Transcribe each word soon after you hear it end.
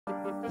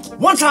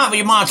One time for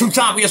your mind, two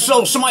time for your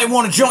soul. Somebody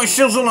want to join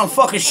Shizzle and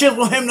fucking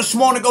shizzle him this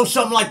morning. Go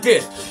something like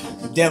this.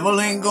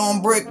 Devil ain't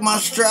gonna break my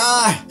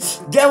stride.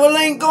 Devil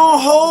ain't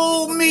gonna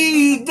hold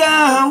me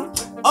down.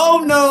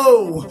 Oh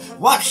no,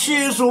 watch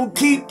Shizzle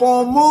keep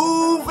on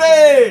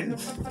moving.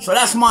 So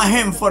that's my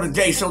hymn for the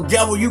day. So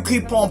devil, you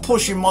keep on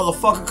pushing,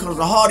 motherfucker, because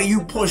the harder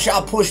you push,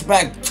 I'll push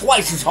back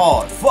twice as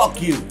hard.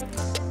 Fuck you.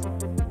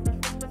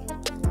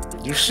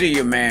 You see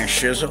your man,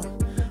 Shizzle.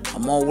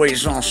 I'm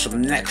always on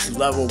some next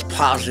level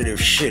positive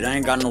shit. I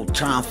ain't got no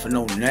time for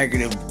no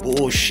negative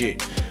bullshit,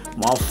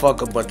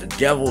 motherfucker, but the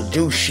devil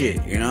do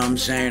shit, you know what I'm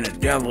saying? The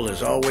devil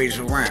is always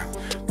around.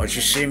 But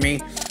you see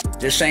me,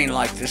 this ain't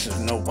like this is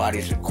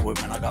nobody's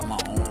equipment. I got my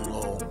own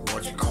little,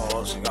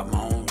 I got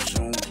my own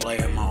Zoom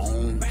player, my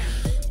own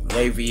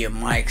lavia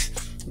mics,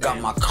 got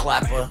my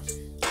clapper.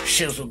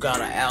 Shizzle got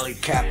an alley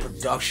cat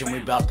production. We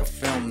about to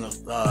film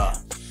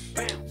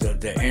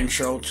the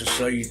intro to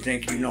So You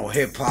Think You Know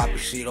Hip Hop. You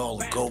see all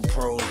the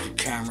GoPros, the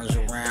cameras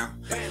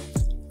around.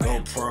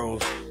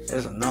 GoPros.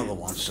 There's another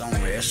one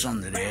somewhere. It's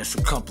under there. It's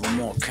a couple of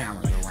more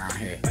cameras around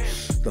here.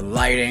 The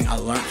lighting, I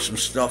learned some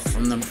stuff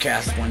from them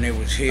cats when they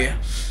was here.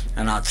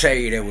 And I'll tell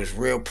you, they was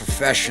real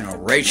professional.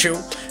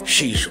 Rachel,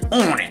 she's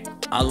on it.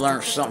 I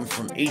learned something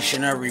from each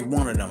and every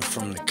one of them,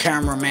 from the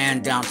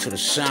cameraman down to the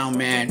sound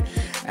man,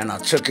 and I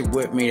took it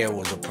with me. There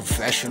was a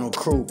professional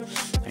crew,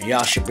 and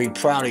y'all should be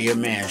proud of your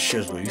man,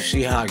 Shizzle. You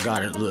see how I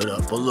got it lit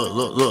up, but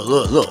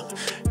look.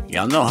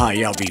 Y'all know how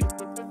y'all be.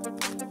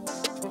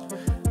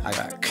 I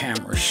got a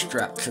camera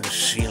strapped to the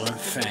ceiling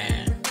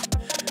fan.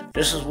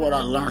 This is what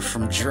I learned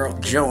from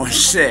Joe and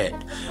said.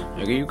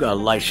 Nigga, you gotta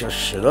light your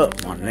shit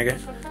up, my nigga.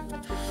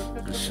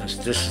 And since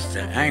this is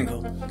the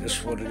angle, this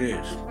is what it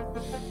is.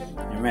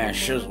 Your man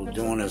Shizzle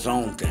doing his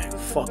own thing.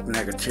 Fuck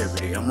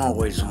negativity. I'm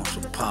always on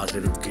some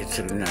positive, get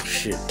to the next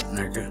shit,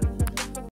 nigga.